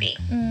place to be.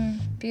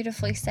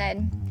 Beautifully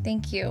said.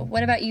 Thank you.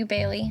 What about you,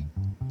 Bailey?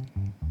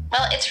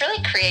 Well, it's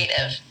really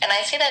creative, and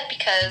I say that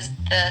because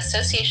the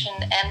association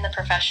and the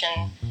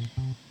profession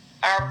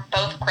are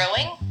both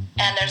growing,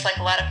 and there's like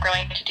a lot of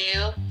growing to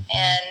do,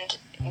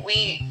 and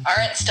we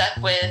aren't stuck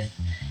with,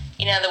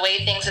 you know, the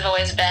way things have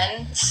always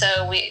been.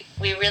 So we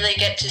really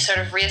get to sort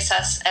of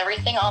reassess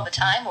everything all the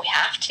time. We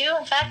have to,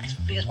 in fact,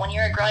 because when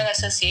you're a growing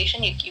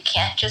association, you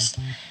can't just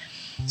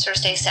sort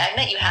of stay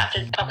stagnant. You have to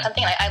come up with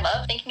something. I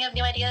love thinking of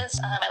new ideas.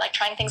 I like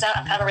trying things out.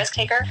 I'm kind of a risk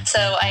taker,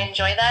 so I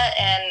enjoy that.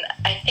 And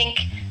I think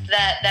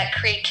that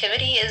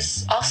creativity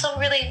is also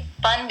really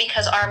fun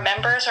because our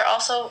members are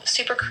also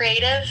super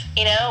creative.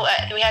 You know,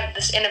 we had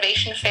this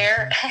innovation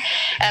fair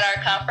at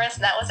our conference,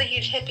 and that was a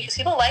huge hit because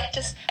people like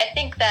to. I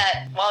think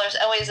that while there's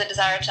always a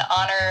desire to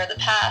honor the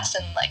past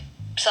and like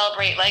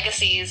celebrate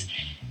legacies,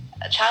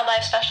 child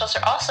life specialists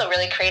are also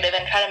really creative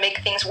and try to make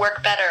things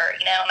work better.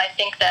 You know, and I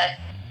think that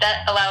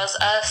allows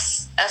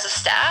us as a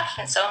staff,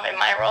 and so in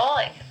my role,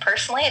 like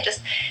personally, it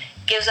just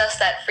gives us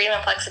that freedom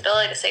and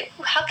flexibility to say,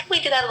 how can we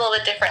do that a little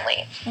bit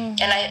differently?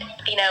 And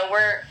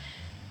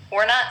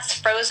we're not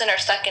frozen or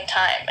stuck in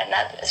time, and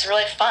that is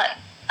really fun.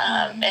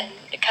 And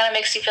it kind of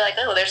makes you feel like,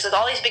 oh, there's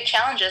all these big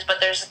challenges, but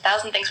there's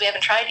 1,000 things we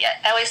haven't tried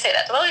yet. I always say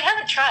that. Well, we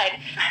haven't tried.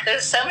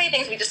 There's so many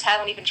things we just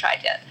haven't even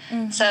tried yet.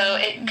 So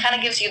it kind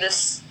of gives you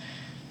this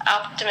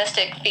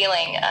optimistic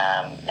feeling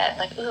that,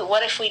 like, ooh,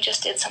 what if we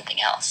just did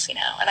something else, you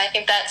know? And I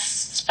think that's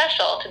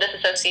special to this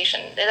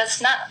association.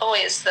 That's not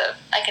always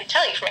I can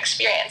tell you from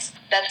experience,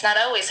 that's not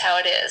always how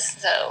it is.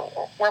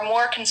 So we're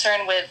more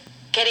concerned with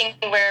getting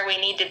where we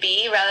need to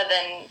be rather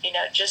than, you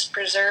know, just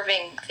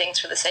preserving things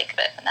for the sake of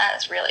it. And that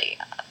is really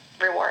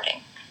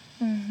rewarding.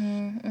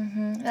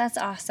 That's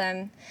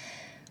awesome.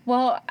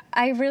 Well,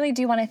 I really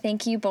do want to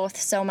thank you both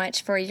so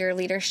much for your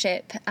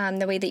leadership,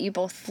 the way that you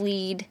both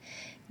lead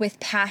with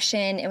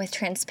passion and with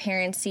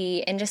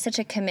transparency and just such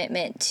a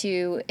commitment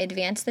to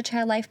advance the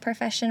child life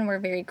profession. We're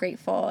very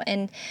grateful,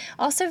 and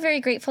also very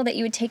grateful that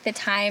you would take the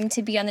time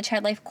to be on the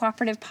Child Life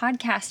Cooperative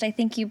podcast. I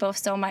thank you both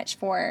so much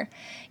for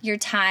your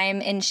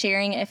time and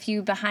sharing a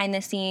few behind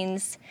the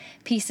scenes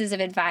pieces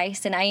of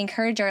advice. And I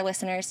encourage our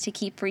listeners to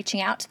keep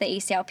reaching out to the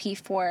ACLP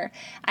for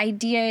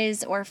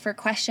ideas or for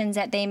questions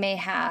that they may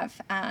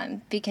have,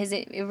 because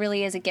it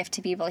really is a gift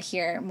to be able to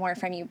hear more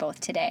from you both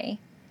today.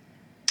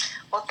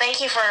 Well,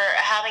 thank you for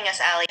having us,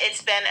 Allie.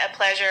 It's been a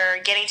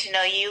pleasure getting to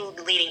know you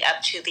leading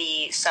up to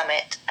the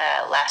summit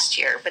last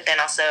year, but then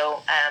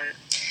also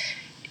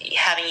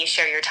having you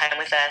share your time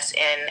with us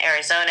in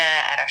Arizona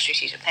at our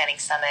Strategic Planning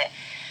Summit.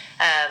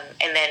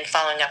 And then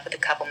following up with a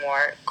couple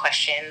more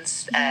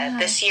questions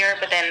this year,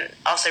 but then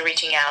also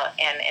reaching out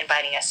and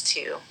inviting us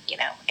to,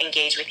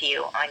 engage with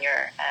you on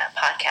your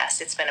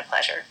podcast. It's been a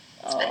pleasure.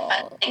 It's been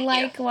fun.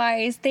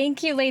 Likewise.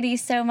 Thank you,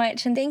 ladies, so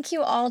much. And thank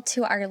you all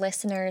to our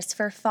listeners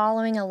for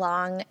following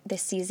along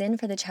this season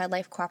for the Child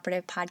Life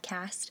Cooperative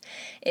podcast.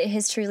 It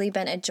has truly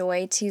been a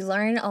joy to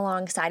learn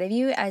alongside of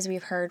you as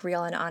we've heard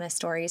real and honest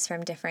stories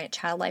from different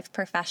child life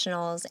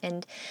professionals.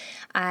 And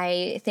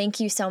I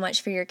thank you so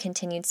much for your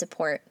continued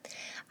support.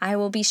 I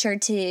will be sure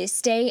to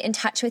stay in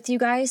touch with you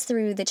guys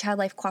through the Child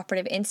Life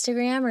Cooperative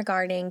Instagram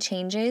regarding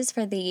changes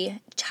for the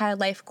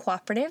Child Life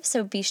Cooperative,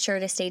 so be sure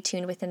to stay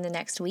tuned within the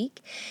next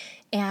week.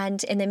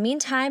 And in the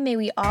meantime, may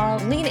we all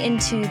lean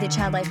into the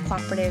Child Life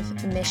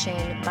Cooperative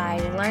mission by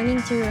learning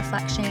through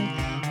reflection,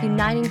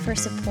 uniting for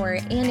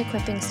support, and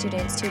equipping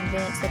students to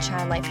advance the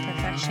child life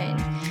profession.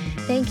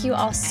 Thank you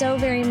all so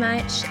very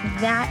much.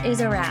 That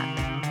is a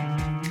wrap.